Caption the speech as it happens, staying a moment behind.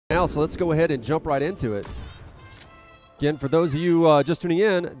now, so let's go ahead and jump right into it. Again, for those of you just tuning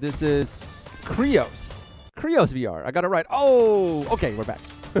in, this is Krios. Krios VR. I got it right. Oh, okay, we're back.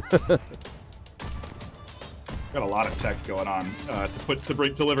 Got a lot of tech going on to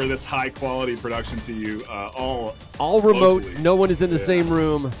deliver this high quality production to you. All remotes. locally. No one is in the same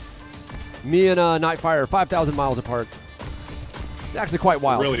room. Me and Nightfire, 5,000 miles apart. It's actually quite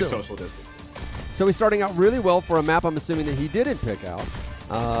wild. Really social distance. So he's starting out really well for a map. I'm assuming that he didn't pick out.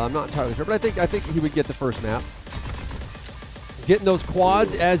 I'm not entirely sure, but I think he would get the first map. Getting those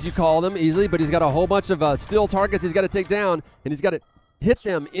quads, as you call them, easily, but he's got a whole bunch of still targets he's got to take down, and he's got to hit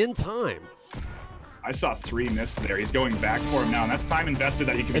them in time. I saw 3 miss there. He's going back for him now, and that's time invested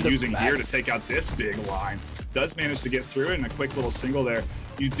that he can be using here to take out this big line. Does manage to get through it in a quick little single there.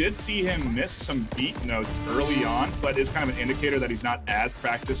 You did see him miss some beat notes early on, so that is kind of an indicator that he's not as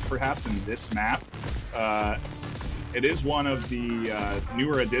practiced perhaps in this map. It is one of the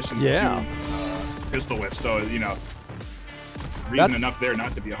newer additions to Pistol Whip, so, you know, reason enough there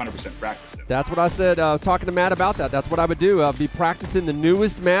not to be 100% practiced in. That's what I said. I was talking to Matt about that. That's what I would do. I'd be practicing the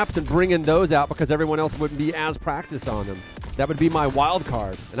newest maps and bringing those out because everyone else wouldn't be as practiced on them. That would be my wild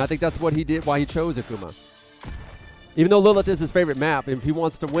card, and I think that's what he did, why he chose Akuma. Even though Lilith is his favorite map, if he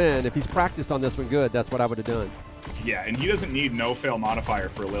wants to win, if he's practiced on this one good, that's what I would have done. Yeah, and he doesn't need no-fail modifier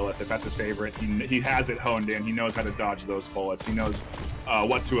for Lilith if that's his favorite. He has it honed in. He knows how to dodge those bullets. He knows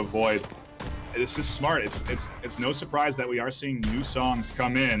what to avoid. This is smart. It's no surprise that we are seeing new songs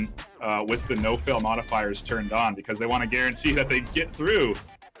come in with the no-fail modifiers turned on because they want to guarantee that they get through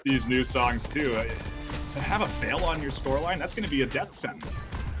these new songs too. To have a fail on your scoreline, that's going to be a death sentence.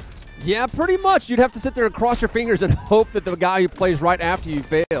 Yeah, pretty much. You'd have to sit there and cross your fingers and hope that the guy who plays right after you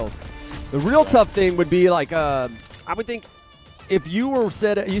fails. The real tough thing would be like, I would think if you were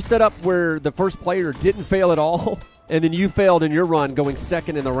set up where the first player didn't fail at all, and then you failed in your run going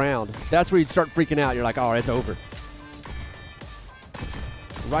second in the round, that's where you'd start freaking out. You're like, all right, it's over.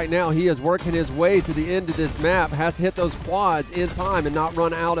 Right now, he is working his way to the end of this map, has to hit those quads in time and not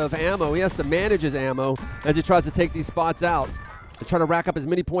run out of ammo. He has to manage his ammo as he tries to take these spots out and try to rack up as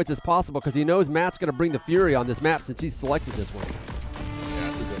many points as possible because he knows Matt's going to bring the fury on this map since he's selected this one. Yeah,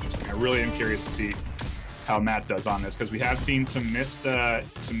 this is interesting. I really am curious to see how Matt does on this because we have seen some missed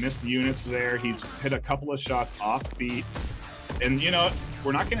units there. He's hit a couple of shots off beat, and you know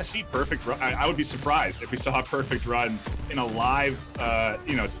we're not going to see perfect run. I would be surprised if we saw a perfect run in a live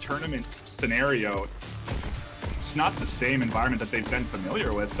tournament scenario. It's not the same environment that they've been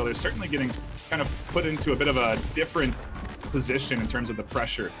familiar with, so they're certainly getting kind of put into a bit of a different position in terms of the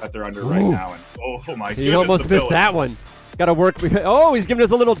pressure that they're under right now. And oh my goodness, he almost missed that one. Got to work. Oh, he's giving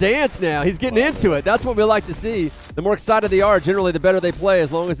us a little dance now. He's getting into it. That's what we like to see. The more excited they are, generally, the better they play,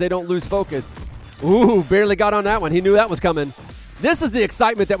 as long as they don't lose focus. Ooh, barely got on that one. He knew that was coming. This is the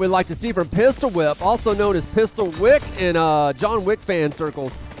excitement that we like to see from Pistol Whip, also known as Pistol Wick in John Wick fan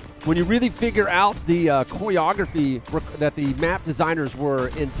circles. When you really figure out the choreography that the map designers were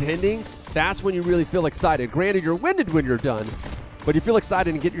intending, that's when you really feel excited. Granted, you're winded when you're done, but you feel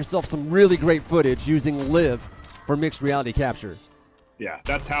excited and get yourself some really great footage using Live for mixed reality capture. Yeah,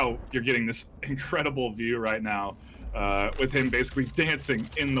 that's how you're getting this incredible view right now with him basically dancing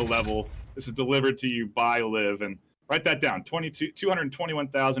in the level. This is delivered to you by Liv, and write that down,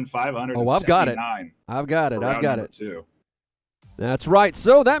 221,579. Oh, I've got it. I've got it. I've got it. Too. That's right.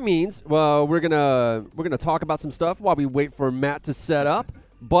 So that means we're gonna talk about some stuff while we wait for Matt to set up.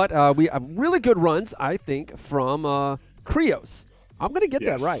 But we have really good runs, I think, from Krios. I'm going to get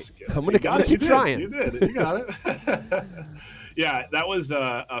that right. I'm going to keep trying. You did. You got it. Yeah, that was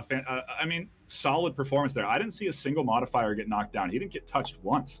I mean, solid performance there. I didn't see a single modifier get knocked down. He didn't get touched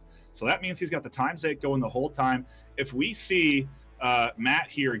once. So that means he's got the time sake going the whole time. If we see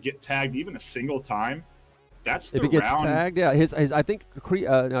Matt here get tagged even a single time, that's the round. If he gets tagged, yeah. I think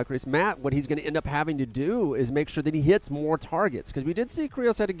Krios, Matt, what he's going to end up having to do is make sure that he hits more targets because we did see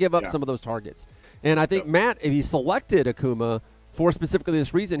Krios had to give up some of those targets. And I think Matt, if he selected Akuma for specifically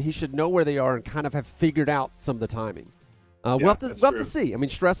this reason, he should know where they are and kind of have figured out some of the timing. We'll have to see. I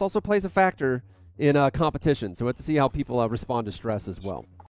mean, stress also plays a factor in competition, so we'll have to see how people respond to stress as well.